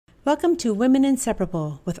Welcome to Women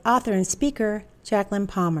Inseparable with author and speaker Jacqueline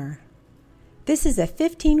Palmer. This is a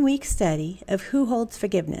 15-week study of who holds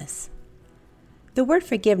forgiveness. The word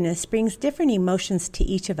forgiveness brings different emotions to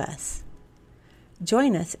each of us.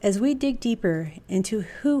 Join us as we dig deeper into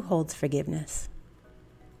who holds forgiveness.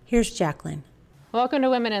 Here's Jacqueline. Welcome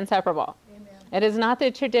to Women Inseparable. Amen. It is not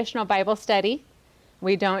the traditional Bible study.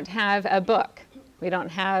 We don't have a book. We don't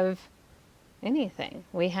have anything.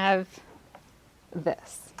 We have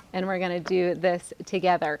this. And we're going to do this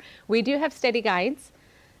together. We do have study guides.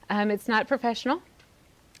 It's not professional,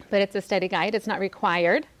 but it's a study guide. It's not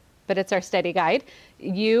required, but it's our study guide.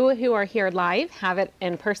 You who are here live have it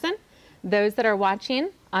in person. Those that are watching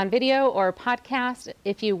on video or podcast,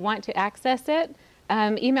 if you want to access it,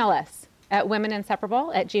 email us at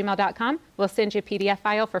womeninseparable@gmail.com. We'll send you a PDF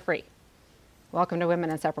file for free. Welcome to Women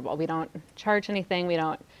Inseparable. We don't charge anything. We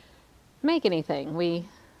don't make anything. We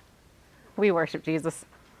worship Jesus.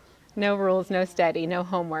 No rules, no study, no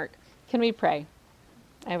homework. Can we pray?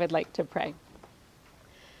 I would like to pray.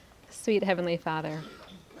 Sweet Heavenly Father,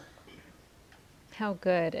 how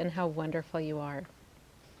good and how wonderful you are.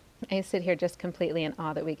 I sit here just completely in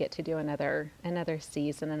awe that we get to do another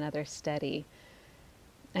season, another study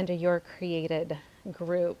under your created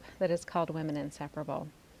group that is called Women Inseparable.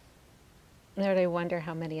 Lord, I wonder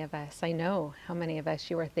how many of us, I know how many of us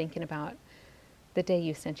you were thinking about the day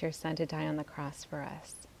you sent your son to die on the cross for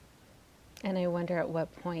us. And I wonder at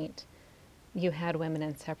what point you had Women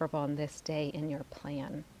Inseparable on this day in your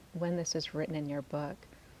plan, when this was written in your book,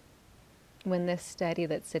 when this study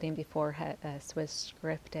that's sitting before us was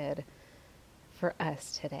scripted for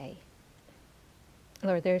us today.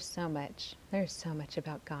 Lord, there's so much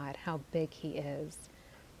about God, how big he is.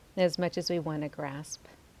 As much as we want to grasp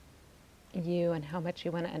you and how much we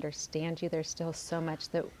want to understand you, there's still so much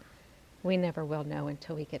that we never will know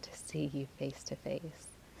until we get to see you face to face.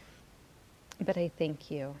 But I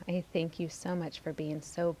thank you. I thank you so much for being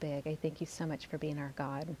so big. I thank you so much for being our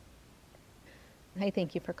God. I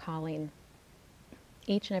thank you for calling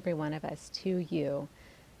each and every one of us to you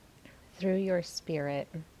through your Spirit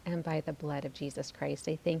and by the blood of Jesus Christ.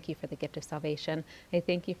 I thank you for the gift of salvation. I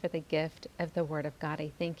thank you for the gift of the Word of God.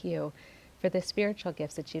 I thank you for the spiritual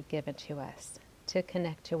gifts that you've given to us, to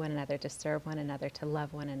connect to one another, to serve one another, to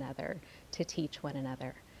love one another, to teach one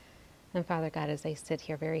another. And Father God, as I sit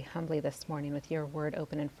here very humbly this morning with your word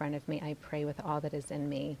open in front of me, I pray with all that is in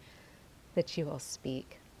me that you will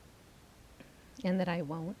speak and that I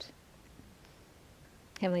won't.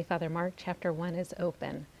 Heavenly Father, Mark chapter 1 is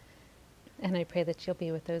open, and I pray that you'll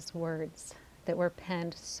be with those words that were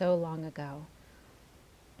penned so long ago,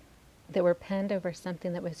 that were penned over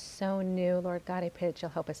something that was so new. Lord God, I pray that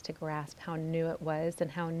you'll help us to grasp how new it was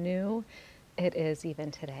and how new it is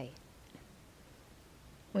even today.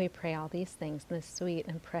 We pray all these things in the sweet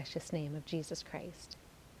and precious name of Jesus Christ.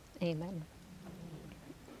 Amen.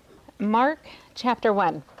 Mark chapter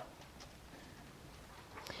 1.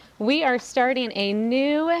 We are starting a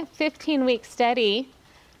new 15-week study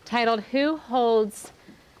titled Who Holds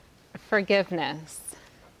Forgiveness?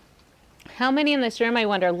 How many in this room, I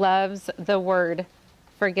wonder, loves the word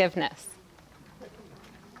forgiveness?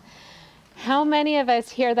 How many of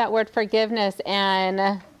us hear that word forgiveness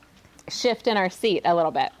and shift in our seat a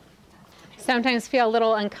little bit? Sometimes feel a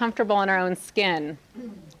little uncomfortable in our own skin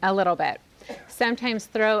a little bit. Sometimes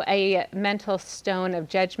throw a mental stone of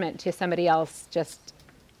judgment to somebody else just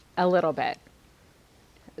a little bit.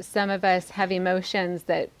 Some of us have emotions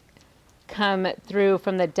that come through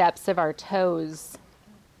from the depths of our toes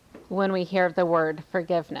when we hear the word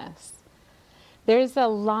forgiveness. There's a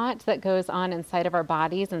lot that goes on inside of our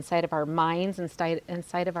bodies, inside of our minds,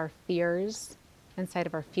 inside of our fears, inside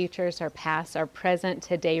of our futures, our past, our present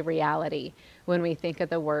today reality when we think of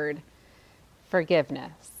the word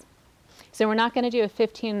forgiveness. So we're not going to do a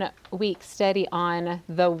 15-week study on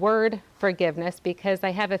the word forgiveness because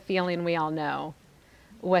I have a feeling we all know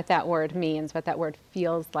what that word means, what that word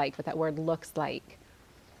feels like, what that word looks like.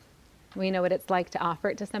 We know what it's like to offer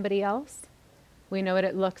it to somebody else. We know what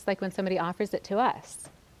it looks like when somebody offers it to us.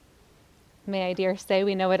 May I dare say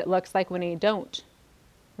we know what it looks like when we don't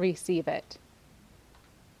receive it.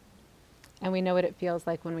 And we know what it feels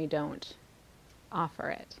like when we don't offer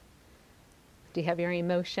it. Do you have your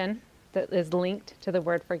emotion that is linked to the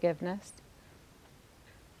word forgiveness?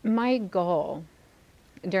 My goal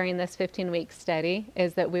during this 15-week study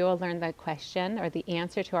is that we will learn the question or the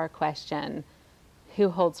answer to our question, who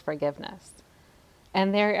holds forgiveness?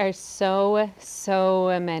 And there are so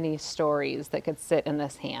many stories that could sit in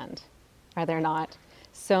this hand, are there not?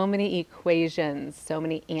 So many equations, so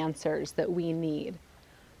many answers that we need.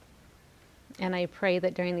 And I pray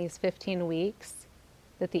that during these 15 weeks,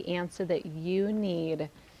 that the answer that you need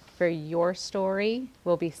for your story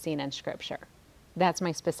will be seen in Scripture. That's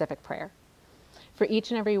my specific prayer. For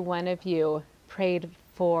each and every one of you prayed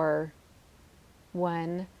for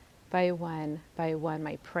one by one by one,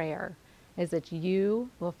 my prayer is that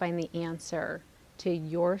you will find the answer to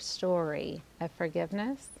your story of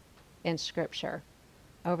forgiveness in Scripture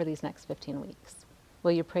over these next 15 weeks.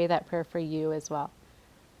 Will you pray that prayer for you as well?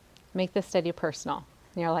 Make this study personal.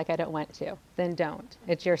 You're like, I don't want to. Then don't.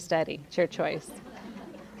 It's your study. It's your choice.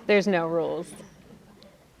 There's no rules.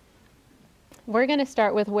 We're going to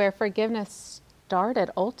start with where forgiveness started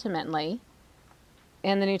ultimately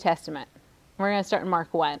in the New Testament. We're going to start in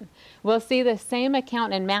Mark 1. We'll see the same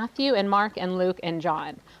account in Matthew and Mark and Luke and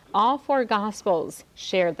John. All four Gospels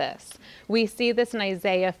share this. We see this in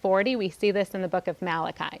Isaiah 40. We see this in the book of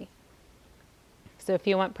Malachi. So if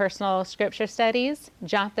you want personal scripture studies,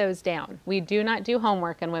 jot those down. We do not do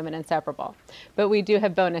homework in Women Inseparable, but we do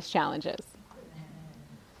have bonus challenges.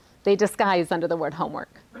 They disguise under the word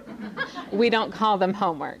homework. We don't call them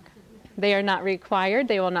homework. They are not required.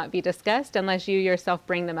 They will not be discussed unless you yourself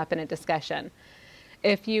bring them up in a discussion.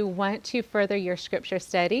 If you want to further your scripture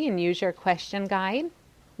study and use your question guide,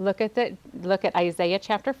 look at Isaiah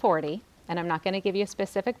chapter 40, and I'm not going to give you a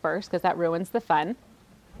specific verse because that ruins the fun.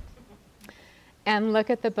 And look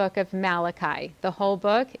at the book of Malachi. The whole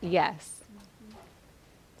book, yes.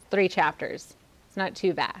 3 chapters. It's not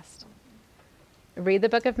too vast. Read the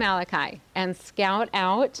book of Malachi and scout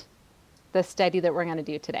out the study that we're going to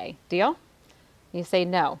do today. Deal? You say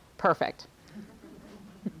no. Perfect.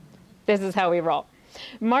 This is how we roll.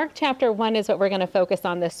 Mark chapter 1 is what we're going to focus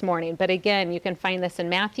on this morning. But again, you can find this in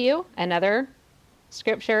Matthew, another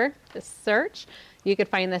scripture search. You could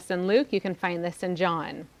find this in Luke. You can find this in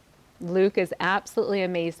John. Luke is absolutely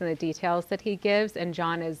amazing in the details that he gives, and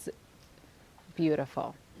John is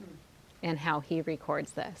beautiful in how he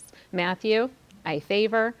records this. Matthew, I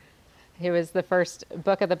favor. It was the first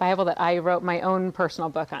book of the Bible that I wrote my own personal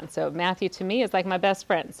book on. So Matthew to me is like my best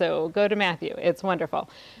friend. So go to Matthew. It's wonderful.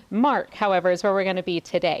 Mark, however, is where we're going to be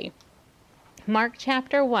today. Mark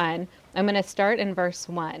chapter 1, I'm going to start in verse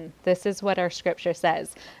 1. This is what our scripture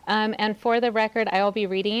says. And for the record, I will be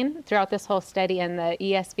reading throughout this whole study in the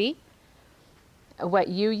ESV. What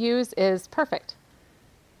you use is perfect.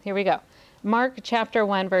 Here we go. Mark chapter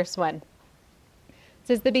 1, verse 1. It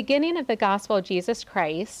says, the beginning of the gospel of Jesus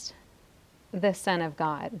Christ, the Son of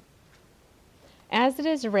God. As it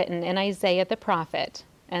is written in Isaiah the prophet,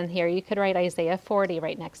 and here you could write Isaiah 40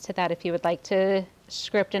 right next to that if you would like to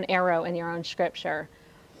script an arrow in your own scripture.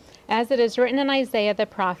 As it is written in Isaiah the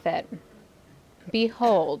prophet,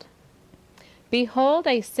 behold,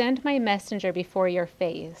 I send my messenger before your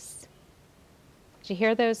face. Did you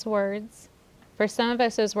hear those words? For some of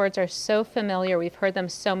us, those words are so familiar. We've heard them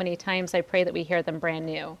so many times. I pray that we hear them brand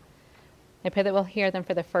new. I pray that we'll hear them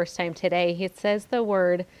for the first time today. He says the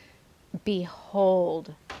word,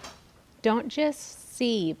 behold. Don't just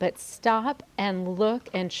see, but stop and look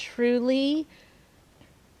and truly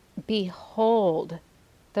behold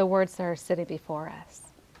the words that are sitting before us.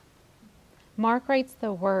 Mark writes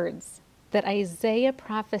the words that Isaiah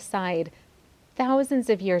prophesied thousands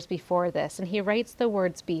of years before this, and he writes the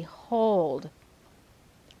words, behold,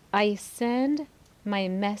 I send my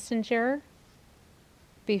messenger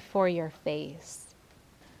before your face,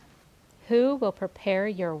 who will prepare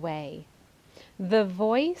your way. The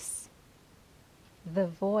voice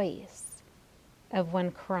of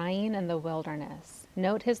one crying in the wilderness.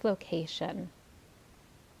 Note his location.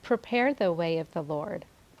 Prepare the way of the Lord.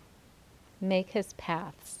 Make his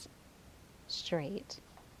paths straight.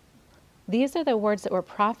 These are the words that were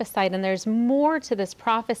prophesied, and there's more to this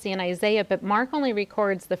prophecy in Isaiah, but Mark only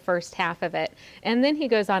records the first half of it. And then he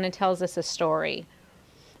goes on and tells us a story.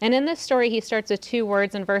 And in this story, he starts with 2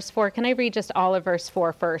 words in verse 4. Can I read just all of verse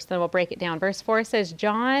 4 first? Then we'll break it down. Verse 4 says,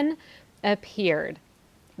 John appeared,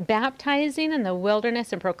 baptizing in the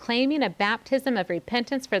wilderness and proclaiming a baptism of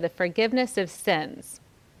repentance for the forgiveness of sins.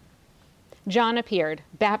 John appeared,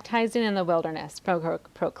 baptizing in the wilderness,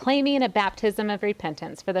 proclaiming a baptism of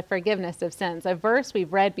repentance for the forgiveness of sins. A verse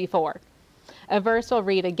we've read before. A verse we'll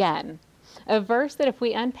read again. A verse that if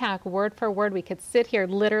we unpack word for word, we could sit here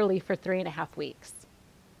literally for 3.5 weeks.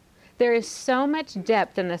 There is so much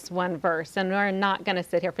depth in this one verse, and we're not going to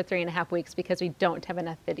sit here for 3.5 weeks because we don't have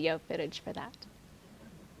enough video footage for that.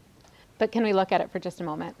 But can we look at it for just a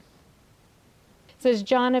moment? It says,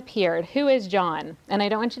 John appeared. Who is John? And I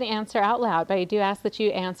don't want you to answer out loud, but I do ask that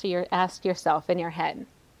you ask yourself in your head.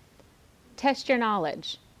 Test your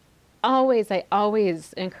knowledge. I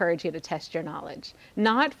always encourage you to test your knowledge.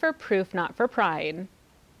 Not for proof, not for pride,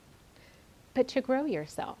 but to grow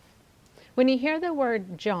yourself. When you hear the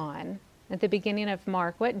word John at the beginning of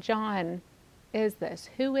Mark, what John is this?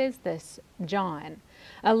 Who is this John?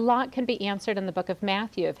 A lot can be answered in the book of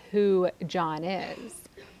Matthew of who John is,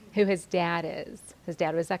 who his dad is. His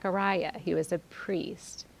dad was Zechariah. He was a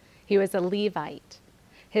priest. He was a Levite.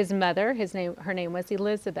 His mother, her name was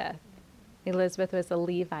Elizabeth. Elizabeth was a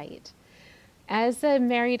Levite. As a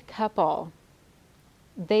married couple,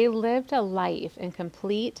 they lived a life in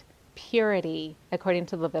complete purity according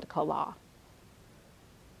to the Levitical law.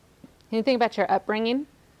 You think about your upbringing?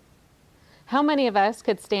 How many of us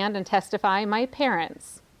could stand and testify, my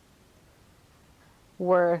parents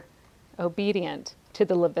were obedient to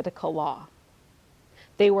the Levitical law?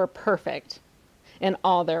 They were perfect in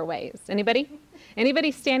all their ways. Anybody?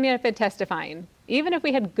 Anybody standing up and testifying? Even if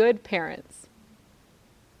we had good parents,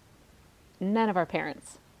 none of our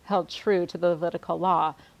parents held true to the Levitical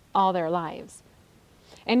law all their lives.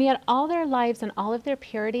 And yet all their lives and all of their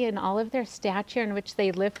purity and all of their stature in which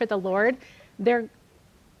they lived for the Lord, their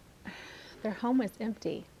home was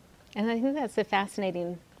empty. And I think that's a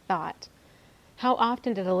fascinating thought. How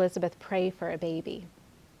often did Elizabeth pray for a baby?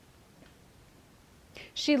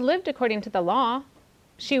 She lived according to the law.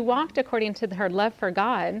 She walked according to her love for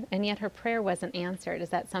God, and yet her prayer wasn't answered. Is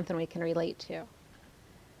that something we can relate to?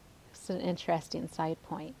 It's an interesting side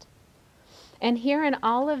point. And here in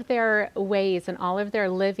all of their ways and all of their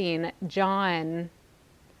living, John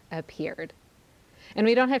appeared. And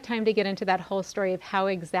we don't have time to get into that whole story of how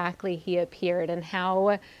exactly he appeared and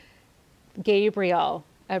how Gabriel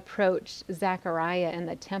approached Zechariah in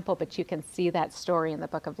the temple, but you can see that story in the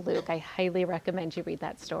book of Luke. I highly recommend you read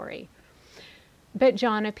that story. But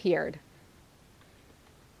John appeared,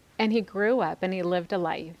 and he grew up and he lived a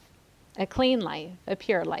life, a clean life, a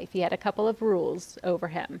pure life. He had a couple of rules over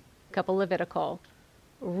him, a couple Levitical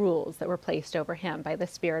rules that were placed over him by the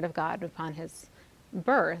Spirit of God upon his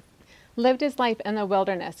birth. Lived his life in the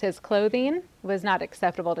wilderness. His clothing was not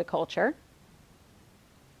acceptable to culture.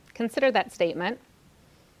 Consider that statement,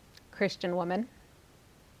 Christian woman.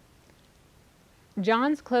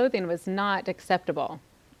 John's clothing was not acceptable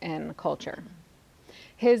in culture.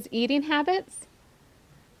 His eating habits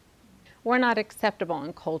were not acceptable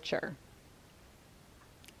in culture.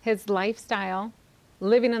 His lifestyle,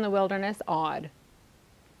 living in the wilderness, odd,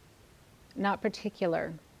 not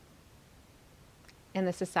particular in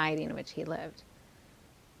the society in which he lived.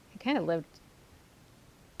 He kind of lived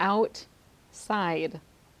outside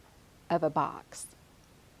of a box.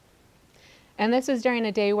 And this was during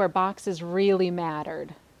a day where boxes really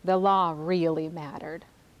mattered. The law really mattered.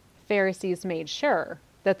 Pharisees made sure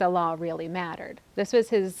that the law really mattered. This was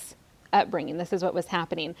his upbringing. This is what was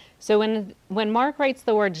happening. So when Mark writes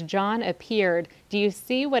the words, John appeared, do you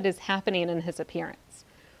see what is happening in his appearance?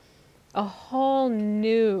 A whole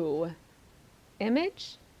new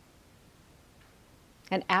image,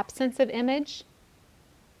 an absence of image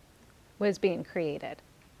was being created.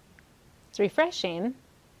 It's refreshing,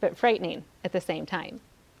 but frightening at the same time.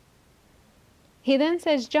 He then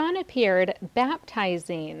says, John appeared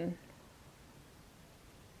baptizing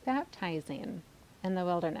in the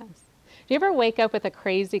wilderness. Do you ever wake up with a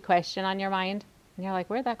crazy question on your mind? And you're like,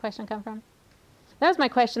 where'd that question come from? That was my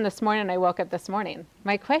question this morning. I woke up this morning.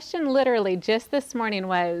 My question literally just this morning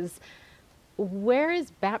was, where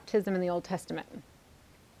is baptism in the Old Testament?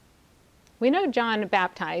 We know John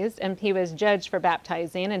baptized, and he was judged for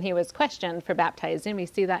baptizing, and he was questioned for baptizing. We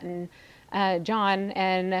see that in John,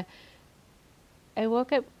 and I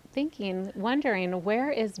woke up wondering,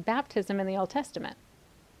 where is baptism in the Old Testament?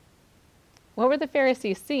 What were the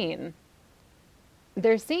Pharisees seeing?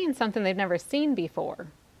 They're seeing something they've never seen before,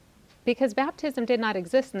 because baptism did not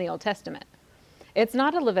exist in the Old Testament. It's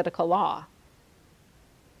not a Levitical law.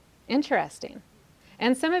 Interesting.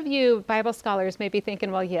 And some of you Bible scholars may be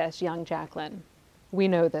thinking, well, yes, young Jacqueline, we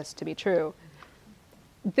know this to be true.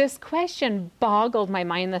 This question boggled my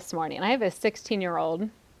mind this morning. I have a 16-year-old.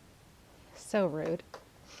 So rude.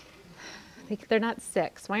 They're not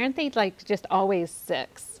 6. Why aren't they like just always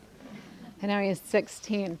 6? And now he's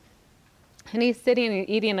 16. And he's sitting and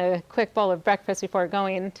eating a quick bowl of breakfast before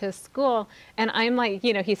going to school. And I'm like,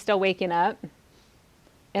 he's still waking up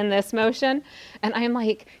in this motion. And I'm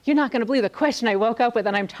like, you're not going to believe the question I woke up with.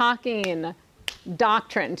 And I'm talking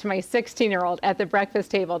doctrine to my 16-year-old at the breakfast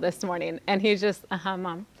table this morning. And he's just,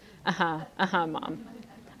 mom. Mom.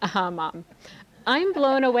 Mom. I'm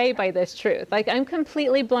blown away by this truth. I'm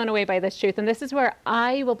completely blown away by this truth. And this is where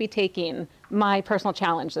I will be taking my personal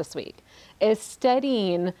challenge this week, is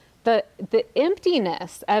studying the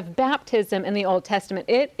emptiness of baptism in the Old Testament.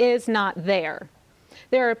 It is not there.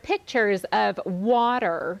 There are pictures of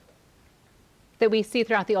water that we see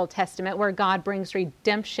throughout the Old Testament where God brings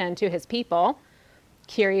redemption to his people.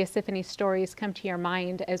 Curious if any stories come to your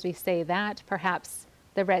mind as we say that. Perhaps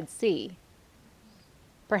the Red Sea.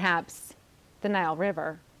 Perhaps the Nile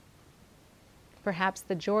River. Perhaps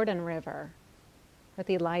the Jordan River with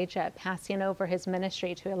Elijah passing over his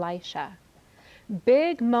ministry to Elisha.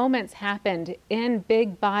 Big moments happened in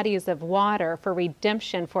big bodies of water for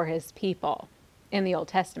redemption for his people in the Old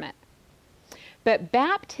Testament. But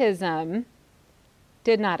baptism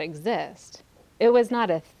did not exist. It was not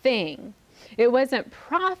a thing. It wasn't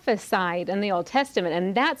prophesied in the Old Testament,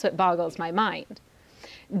 and that's what boggles my mind.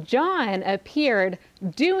 John appeared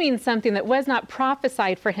doing something that was not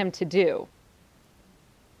prophesied for him to do.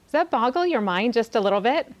 Does that boggle your mind just a little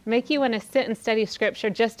bit? Make you want to sit and study Scripture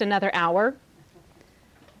just another hour?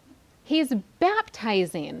 He's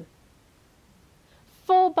baptizing.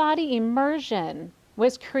 Full body immersion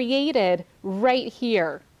was created right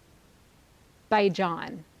here by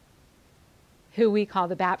John, who we call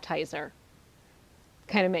the baptizer.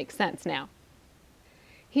 Kind of makes sense now.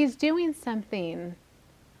 He's doing something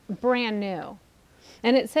brand new.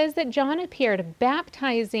 And it says that John appeared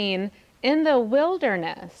baptizing in the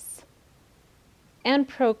wilderness and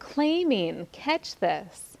proclaiming, catch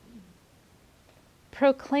this,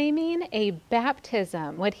 proclaiming a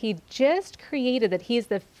baptism, what he just created, that he's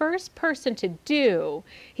the first person to do.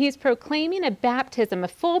 He's proclaiming a baptism, a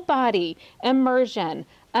full body immersion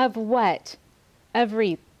of what? Of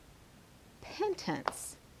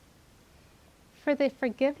repentance for the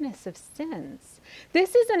forgiveness of sins.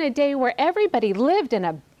 This isn't a day where everybody lived in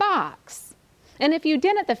a box. And if you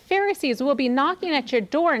didn't, the Pharisees will be knocking at your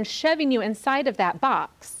door and shoving you inside of that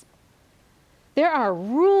box. There are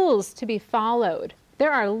rules to be followed.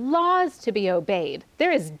 There are laws to be obeyed.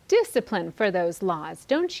 There is discipline for those laws.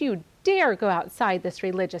 Don't you dare go outside this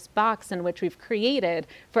religious box in which we've created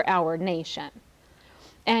for our nation.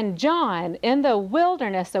 And John, in the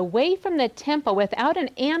wilderness, away from the temple, without an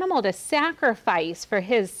animal to sacrifice for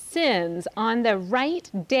his sins on the right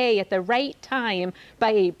day at the right time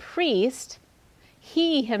by a priest,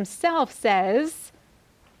 he himself says,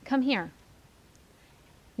 come here.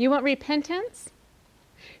 You want repentance?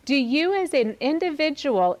 Do you as an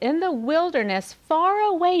individual in the wilderness, far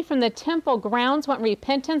away from the temple grounds, want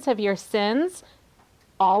repentance of your sins?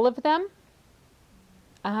 All of them?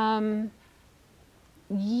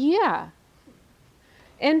 Yeah.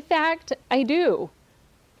 In fact, I do.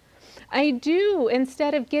 I do,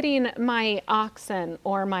 instead of getting my oxen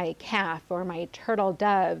or my calf or my turtle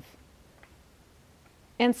dove,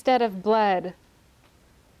 instead of blood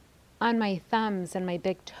on my thumbs and my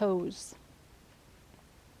big toes,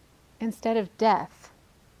 instead of death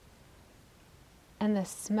and the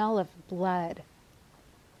smell of blood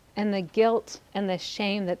and the guilt and the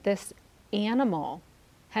shame that this animal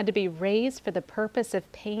had to be raised for the purpose of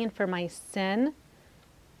paying for my sin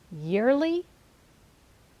yearly,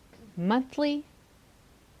 monthly,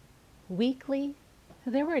 weekly.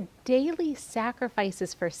 There were daily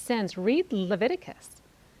sacrifices for sins. Read Leviticus.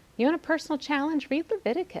 You want a personal challenge? Read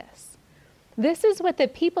Leviticus. This is what the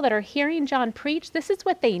people that are hearing John preach, this is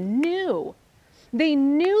what they knew. They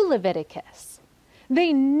knew Leviticus.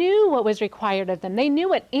 They knew what was required of them. They knew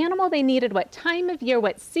what animal they needed, what time of year,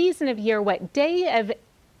 what season of year, what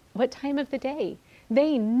time of the day.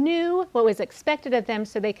 They knew what was expected of them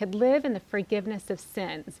so they could live in the forgiveness of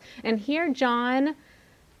sins. And here John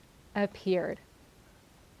appeared,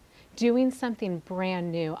 doing something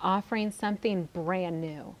brand new, offering something brand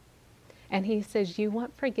new. And he says, you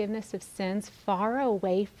want forgiveness of sins far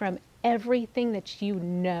away from everything that you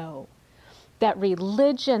know, that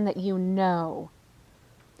religion that you know,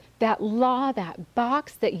 that law, that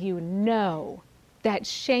box that you know, that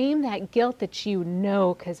shame, that guilt that you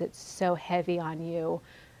know because it's so heavy on you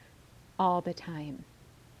all the time.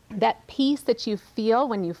 That peace that you feel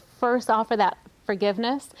when you first offer that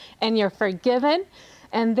forgiveness and you're forgiven,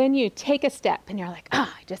 and then you take a step and you're like, I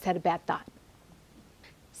just had a bad thought.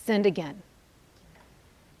 Sinned again.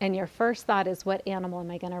 And your first thought is, what animal am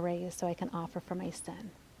I going to raise so I can offer for my sin?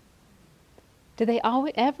 Did they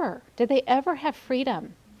ever have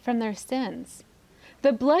freedom from their sins?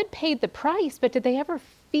 The blood paid the price, but did they ever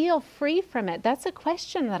feel free from it? That's a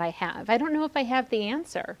question that I have. I don't know if I have the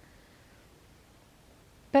answer.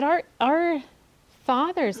 But our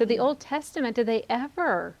fathers of the Old Testament, did they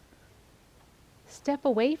ever step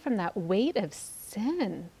away from that weight of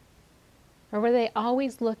sin? Or were they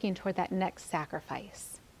always looking toward that next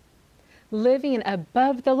sacrifice? Living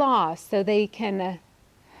above the law so they can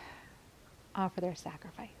offer their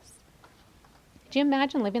sacrifice. Do you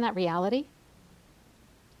imagine living that reality?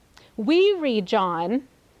 We read John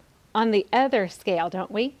on the other scale,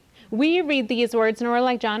 don't we? We read these words and we're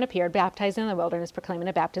like, John appeared, baptizing in the wilderness, proclaiming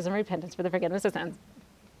a baptism of repentance for the forgiveness of sins.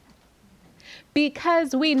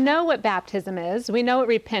 Because we know what baptism is, we know what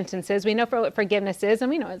repentance is, we know what forgiveness is, and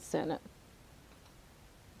we know it's sin.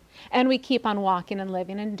 And we keep on walking and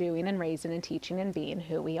living and doing and raising and teaching and being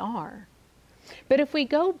who we are. But if we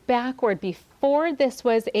go backward, before this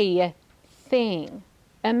was a thing,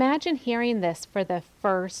 imagine hearing this for the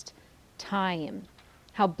first time,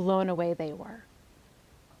 how blown away they were.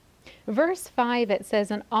 Verse 5, it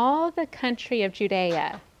says, "In all the country of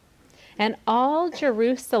Judea and all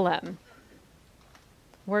Jerusalem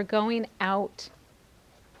were going out."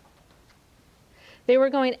 They were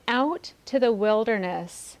going out to the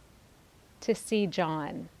wilderness to see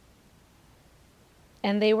John.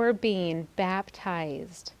 And they were being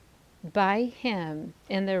baptized by him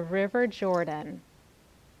in the river Jordan.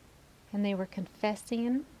 And they were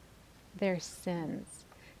confessing their sins.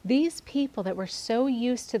 These people that were so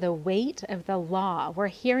used to the weight of the law were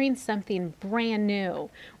hearing something brand new,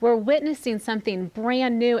 were witnessing something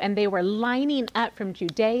brand new, and they were lining up from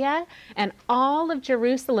Judea and all of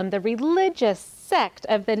Jerusalem, the religious sect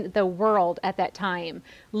of the world at that time,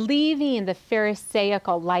 leaving the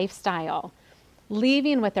Pharisaical lifestyle,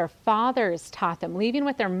 leaving what their fathers taught them, leaving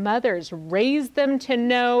what their mothers raised them to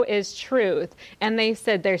know is truth. And they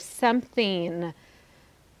said, there's something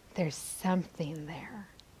there.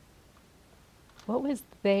 What was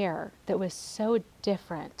there that was so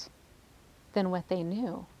different than what they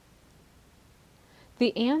knew?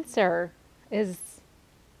 The answer is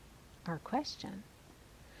our question.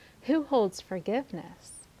 Who holds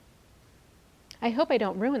forgiveness? I hope I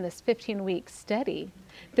don't ruin this 15-week study,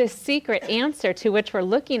 this secret answer to which we're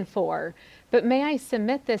looking for. But may I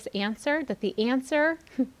submit this answer, that the answer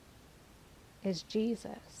is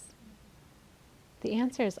Jesus. The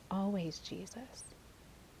answer is always Jesus.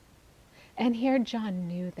 And here John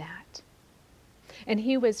knew that. And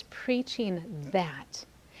he was preaching that.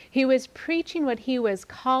 He was preaching what he was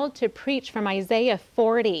called to preach from Isaiah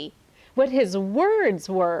 40. What his words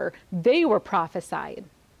were, they were prophesied.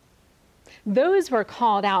 Those were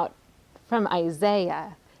called out from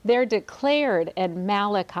Isaiah. They're declared in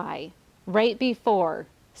Malachi, right before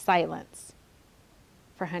silence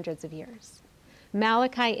for hundreds of years.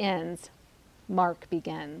 Malachi ends, Mark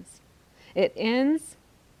begins. It ends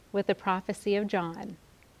with the prophecy of John,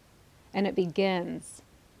 and it begins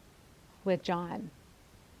with John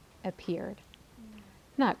appeared.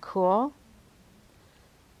 Not cool?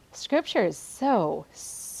 Scripture is so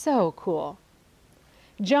cool.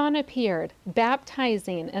 John appeared,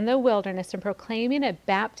 baptizing in the wilderness and proclaiming a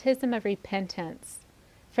baptism of repentance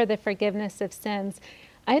for the forgiveness of sins.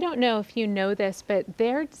 I don't know if you know this, but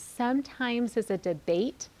there sometimes is a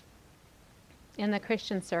debate in the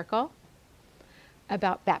Christian circle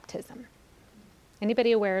about baptism.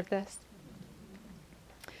 Anybody aware of this?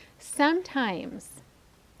 Sometimes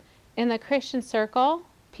in the Christian circle,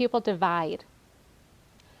 people divide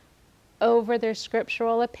over their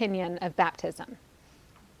scriptural opinion of baptism.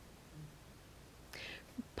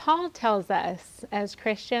 Paul tells us as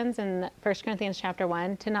Christians in 1 Corinthians chapter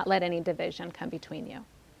 1 to not let any division come between you.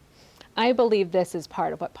 I believe this is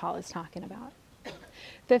part of what Paul is talking about.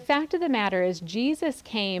 The fact of the matter is Jesus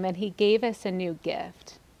came and he gave us a new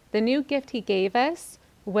gift. The new gift he gave us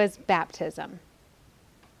was baptism.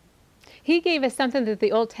 He gave us something that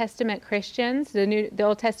the Old Testament Christians, the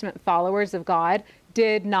Old Testament followers of God,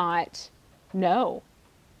 did not know.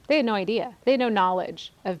 They had no idea. They had no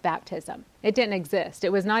knowledge of baptism. It didn't exist.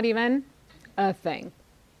 It was not even a thing.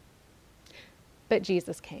 But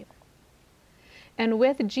Jesus came. And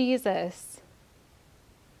with Jesus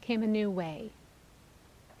came a new way.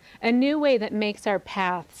 A new way that makes our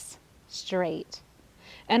paths straight.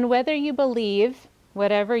 And whether you believe,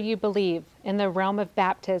 whatever you believe in the realm of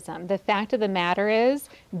baptism, the fact of the matter is,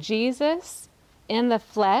 Jesus in the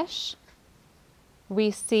flesh,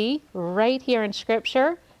 we see right here in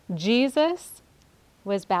Scripture, Jesus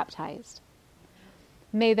was baptized.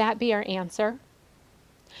 May that be our answer.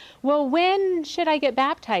 Well, when should I get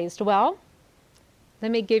baptized? Well,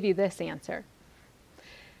 let me give you this answer.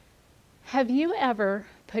 Have you ever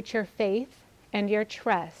put your faith and your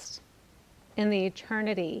trust in the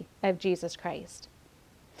eternity of Jesus Christ?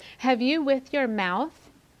 Have you with your mouth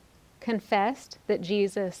confessed that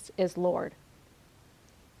Jesus is Lord?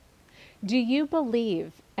 Do you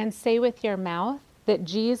believe and say with your mouth that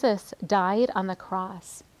Jesus died on the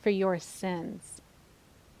cross for your sins?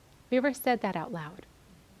 Have you ever said that out loud?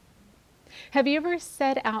 Have you ever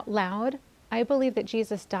said out loud, I believe that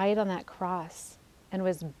Jesus died on that cross and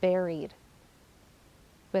was buried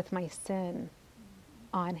with my sin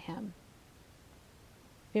on him?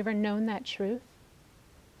 Have you ever known that truth?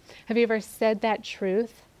 Have you ever said that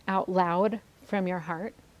truth out loud from your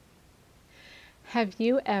heart? Have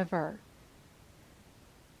you ever,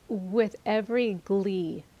 with every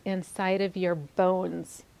glee inside of your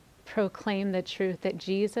bones, proclaimed the truth that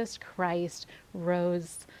Jesus Christ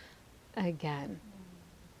rose again?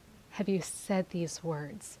 Have you said these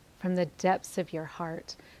words from the depths of your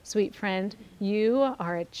heart? Sweet friend, you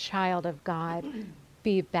are a child of God.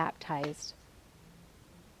 Be baptized.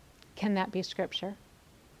 Can that be scripture?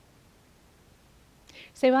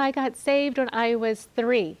 Say, well, I got saved when I was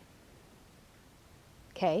 3.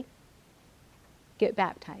 Okay. Get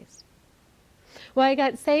baptized. Well, I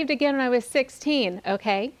got saved again when I was 16.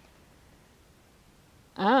 Okay.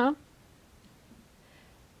 Ask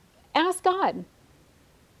God.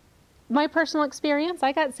 My personal experience,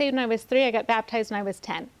 I got saved when I was 3. I got baptized when I was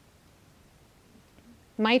 10.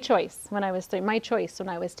 My choice when I was 3. My choice when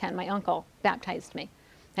I was 10. My uncle baptized me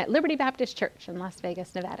at Liberty Baptist Church in Las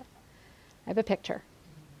Vegas, Nevada. I have a picture.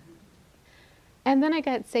 And then I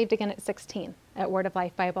got saved again at 16 at Word of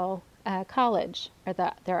Life Bible College, or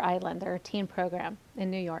their island, their teen program in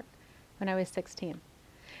New York, when I was 16.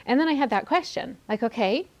 And then I had that question, like,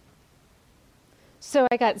 okay, so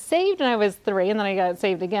I got saved when I was 3, and then I got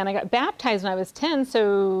saved again. I got baptized when I was 10,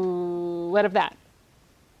 so what of that?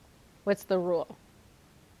 What's the rule?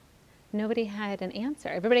 Nobody had an answer.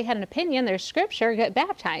 Everybody had an opinion. There's scripture, get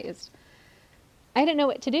baptized. I didn't know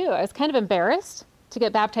what to do. I was kind of embarrassed to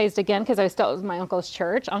get baptized again because I was still at my uncle's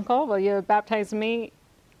church. Uncle, will you baptize me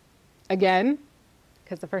again?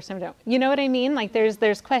 Because the first time I don't. You know what I mean? Like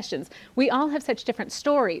there's questions. We all have such different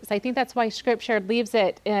stories. I think that's why scripture leaves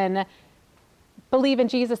it in believe in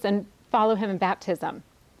Jesus and follow him in baptism.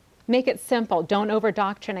 Make it simple. Don't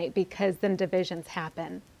over-doctrinate because then divisions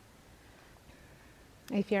happen.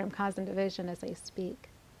 I fear I'm causing division as I speak.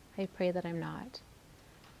 I pray that I'm not.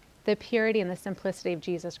 The purity and the simplicity of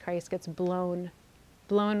Jesus Christ gets blown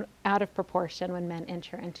out of proportion when men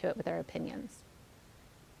enter into it with their opinions.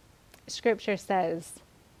 Scripture says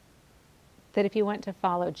that if you want to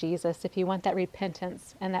follow Jesus, if you want that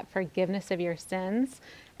repentance and that forgiveness of your sins,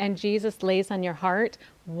 and Jesus lays on your heart,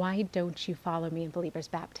 why don't you follow me in believer's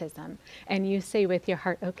baptism? And you say with your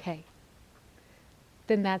heart, okay,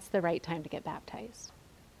 then that's the right time to get baptized.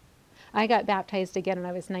 I got baptized again when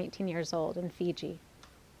I was 19 years old in Fiji.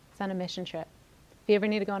 It's on a mission trip. If you ever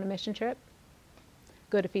need to go on a mission trip,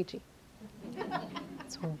 go to Fiji.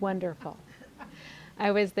 It's wonderful. I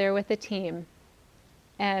was there with a team,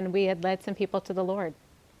 and we had led some people to the Lord.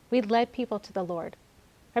 We led people to the Lord.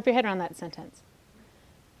 Wrap your head around that sentence.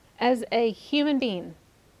 As a human being,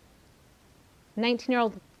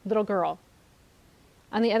 19-year-old little girl,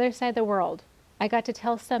 on the other side of the world, I got to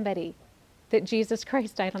tell somebody that Jesus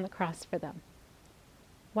Christ died on the cross for them.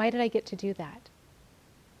 Why did I get to do that?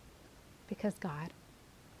 Because God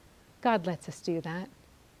lets us do that.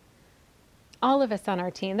 All of us on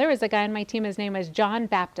our team. There was a guy on my team, his name was John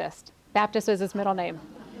Baptist. Baptist was his middle name.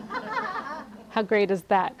 How great is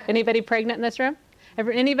that? Anybody pregnant in this room?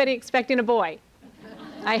 Anybody expecting a boy?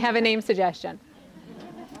 I have a name suggestion.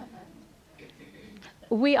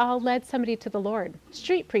 We all led somebody to the Lord.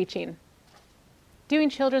 Street preaching, doing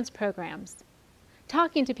children's programs,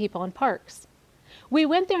 talking to people in parks. We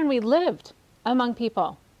went there and we lived among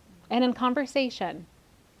people, and in conversation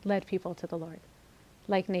led people to the Lord,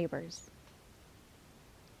 like neighbors.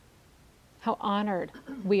 How honored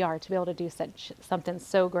we are to be able to do something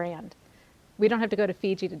so grand. We don't have to go to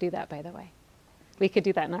Fiji to do that, by the way. We could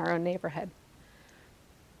do that in our own neighborhood.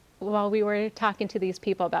 While we were talking to these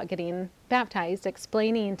people about getting baptized,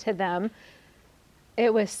 explaining to them,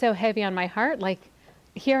 it was so heavy on my heart. Like,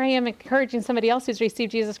 here I am encouraging somebody else who's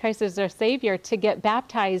received Jesus Christ as their Savior to get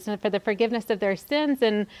baptized and for the forgiveness of their sins,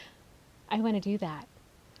 and I want to do that.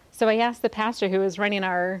 So I asked the pastor who was running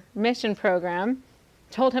our mission program,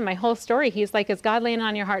 told him my whole story. He's like, is God laying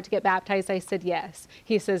on your heart to get baptized? I said, yes.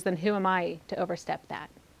 He says, then who am I to overstep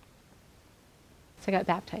that? So I got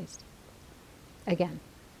baptized again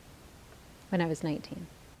when I was 19.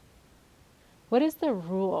 What is the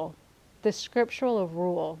rule, the scriptural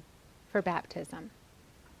rule for baptism?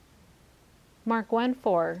 Mark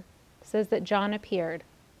 1:4 says that John appeared,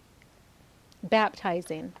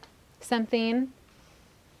 baptizing something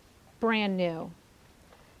brand new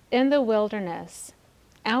in the wilderness,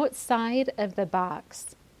 outside of the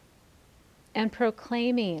box, and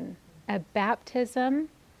proclaiming a baptism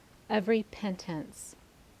of repentance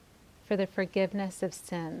for the forgiveness of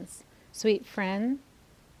sins. Sweet friend,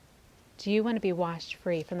 do you want to be washed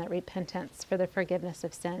free from that repentance for the forgiveness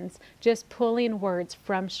of sins? Just pulling words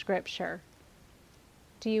from Scripture.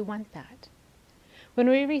 Do you want that? When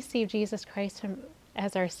we receive Jesus Christ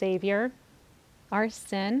as our Savior, Our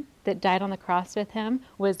sin that died on the cross with him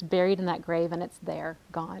was buried in that grave, and it's there,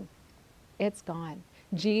 gone. It's gone.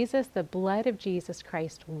 Jesus, the blood of Jesus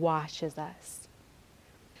Christ, washes us.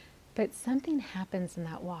 But something happens in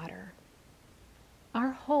that water.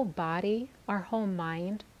 Our whole body, our whole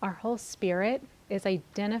mind, our whole spirit is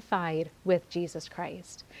identified with Jesus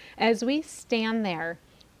Christ. As we stand there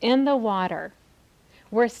in the water,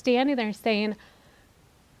 we're standing there saying,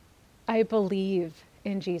 I believe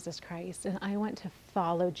in Jesus Christ, and I want to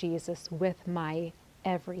follow Jesus with my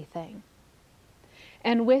everything.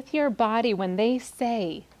 And with your body, when they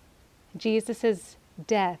say Jesus'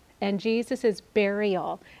 death and Jesus'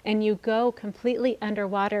 burial, and you go completely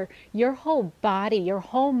underwater, your whole body, your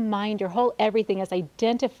whole mind, your whole everything is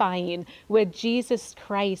identifying with Jesus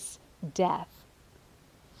Christ's death.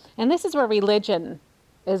 And this is where religion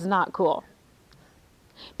is not cool.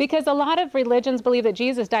 Because a lot of religions believe that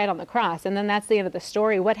Jesus died on the cross, and then that's the end of the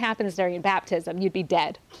story. What happens during baptism? You'd be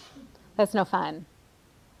dead. That's no fun.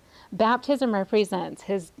 Baptism represents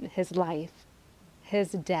his life,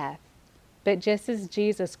 his death. But just as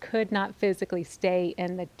Jesus could not physically stay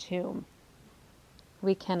in the tomb,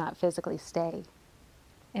 we cannot physically stay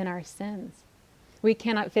in our sins. We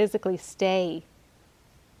cannot physically stay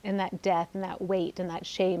in that death and that weight and that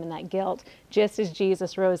shame and that guilt. Just as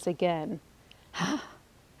Jesus rose again,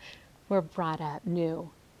 we're brought up new.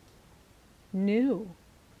 New.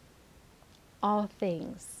 All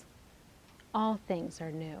things are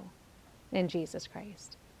new in Jesus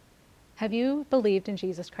Christ. Have you believed in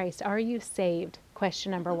Jesus Christ? Are you saved?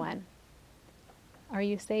 Question number 1. Are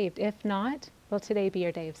you saved? If not, will today be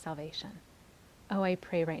your day of salvation? Oh, I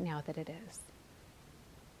pray right now that it is.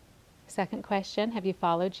 Second question, have you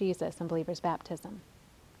followed Jesus in believer's baptism?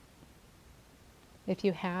 If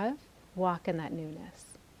you have, walk in that newness.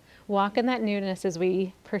 Walk in that newness as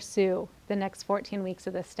we pursue the next 14 weeks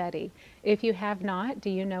of this study. If you have not,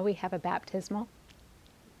 do you know we have a baptismal?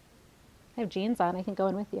 I have jeans on, I can go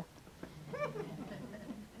in with you.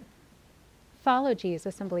 Follow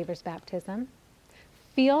Jesus in believer's baptism.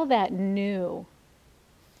 Feel that new.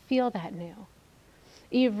 Feel that new.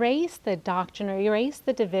 Erase the doctrine or erase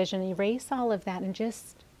the division, erase all of that and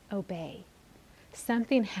just obey.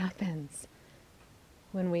 Something happens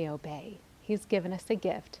when we obey. He's given us a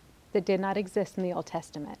gift that did not exist in the Old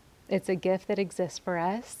Testament. It's a gift that exists for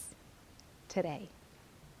us today.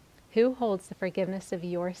 Who holds the forgiveness of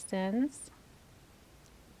your sins?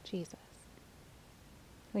 Jesus.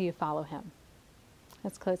 Will you follow him?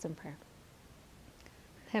 Let's close in prayer.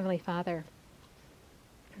 Heavenly Father,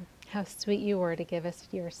 how sweet you were to give us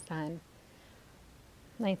your Son.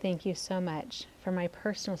 I thank you so much for my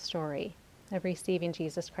personal story of receiving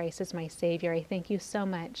Jesus Christ as my Savior. I thank you so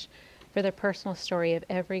much for the personal story of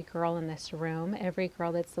every girl in this room, every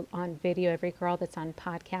girl that's on video, every girl that's on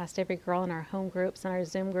podcast, every girl in our home groups and our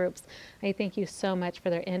Zoom groups. I thank you so much for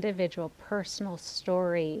their individual personal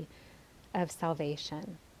story of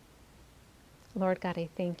salvation. Lord God, I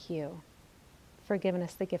thank you for giving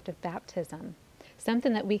us the gift of baptism,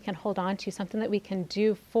 something that we can hold on to, something that we can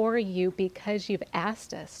do for you because you've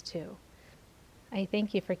asked us to. I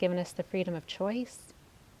thank you for giving us the freedom of choice.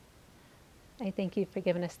 I thank you for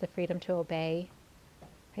giving us the freedom to obey.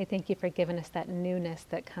 I thank you for giving us that newness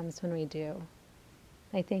that comes when we do.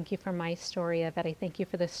 I thank you for my story of it. I thank you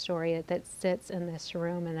for the story that sits in this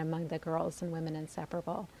room and among the girls and women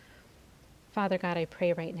inseparable. Father God, I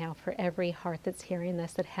pray right now for every heart that's hearing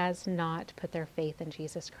this that has not put their faith in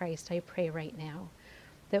Jesus Christ. I pray right now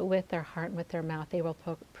that with their heart and with their mouth they will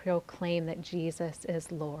proclaim that Jesus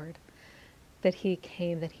is Lord, that he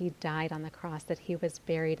came, that he died on the cross, that he was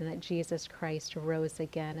buried, and that Jesus Christ rose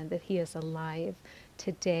again, and that he is alive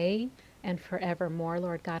today and forevermore.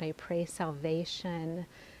 Lord God, I pray salvation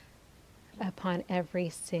upon every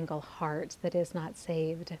single heart that is not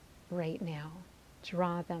saved right now.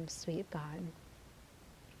 Draw them, sweet God.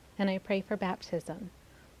 And I pray for baptism.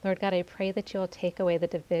 Lord God, I pray that you'll take away the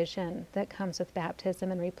division that comes with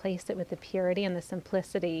baptism and replace it with the purity and the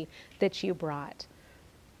simplicity that you brought.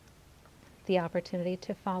 The opportunity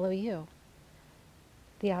to follow you.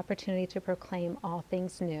 The opportunity to proclaim all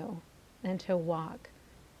things new and to walk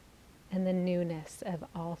in the newness of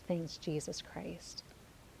all things Jesus Christ.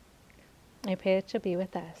 I pray that you'll be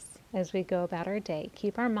with us as we go about our day.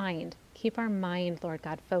 Keep our mind, Lord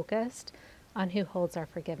God, focused on who holds our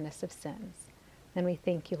forgiveness of sins. And we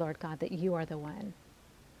thank you, Lord God, that you are the one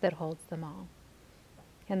that holds them all.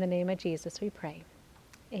 In the name of Jesus we pray.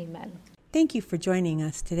 Amen. Thank you for joining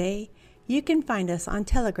us today. You can find us on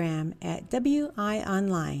Telegram at WI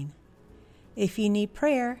Online. If you need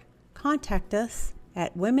prayer, contact us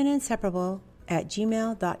at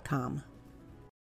womeninseparable@gmail.com.